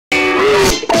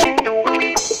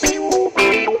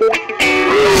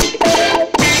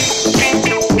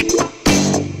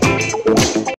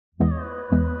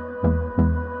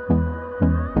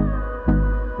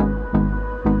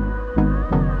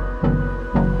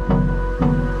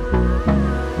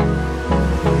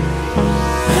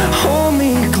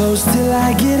close till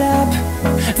I get up.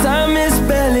 Time is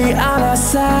barely on our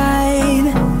side.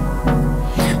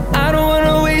 I don't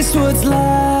wanna waste what's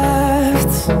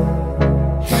left.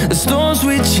 The storms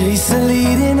we chase are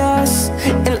leading us,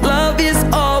 and love is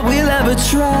all we'll ever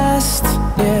trust.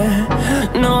 Yeah,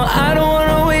 no, I don't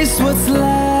wanna waste what's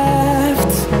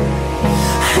left.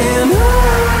 And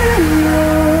on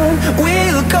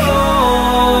we'll go,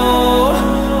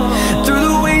 through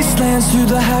the wastelands, through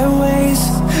the highways,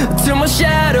 till my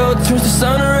shadow turns to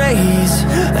sun rays.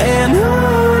 And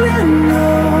on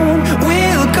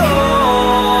we'll go,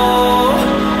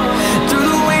 through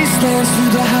the wastelands,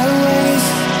 through the highways,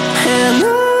 and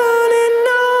on.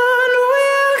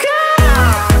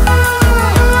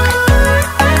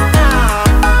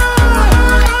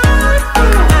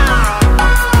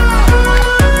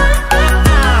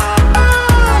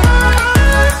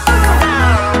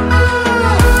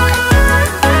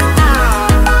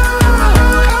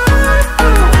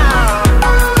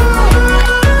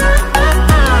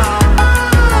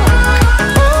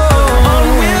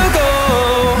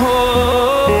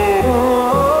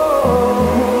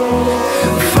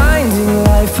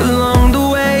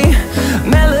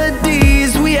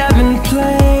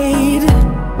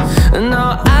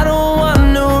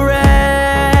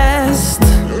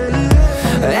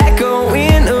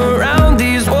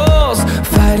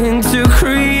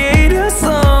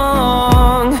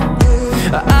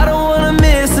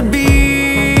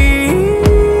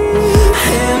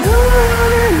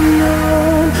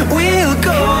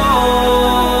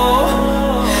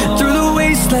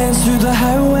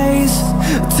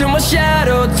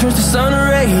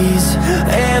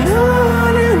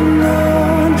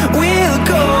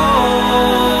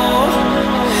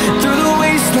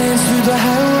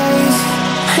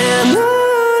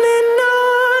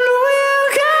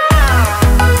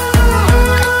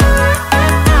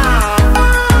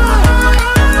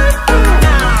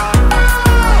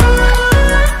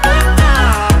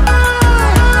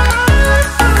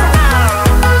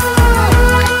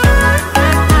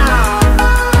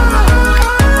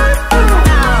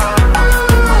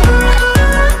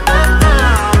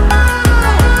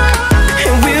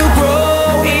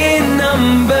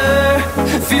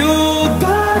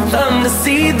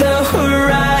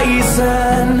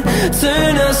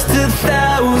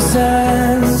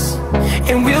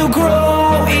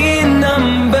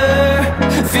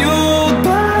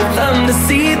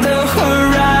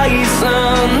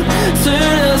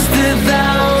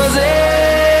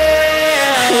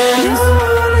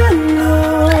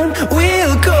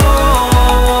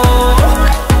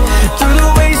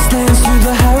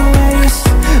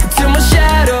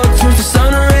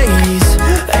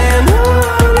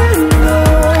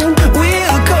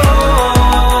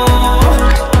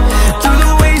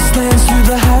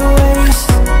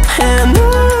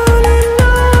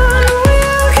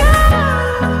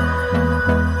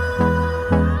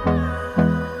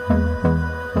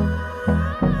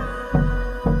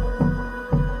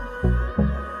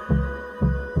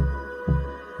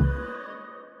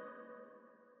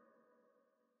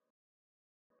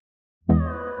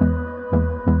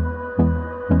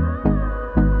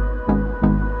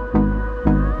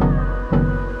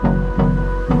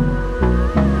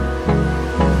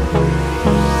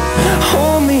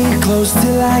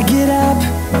 Till I get up,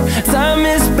 time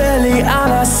is barely on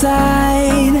our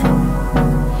side.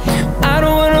 I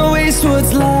don't wanna waste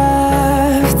what's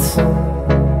left.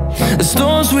 The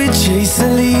storms we chase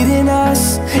are leading us,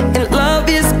 and love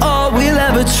is all we'll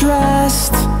ever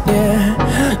trust. Yeah,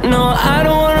 no, I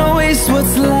don't wanna waste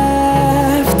what's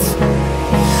left.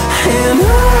 And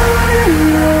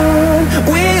on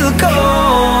we'll go,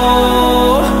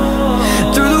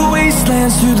 through the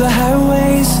wastelands, through the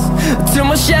highways, till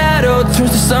my shadow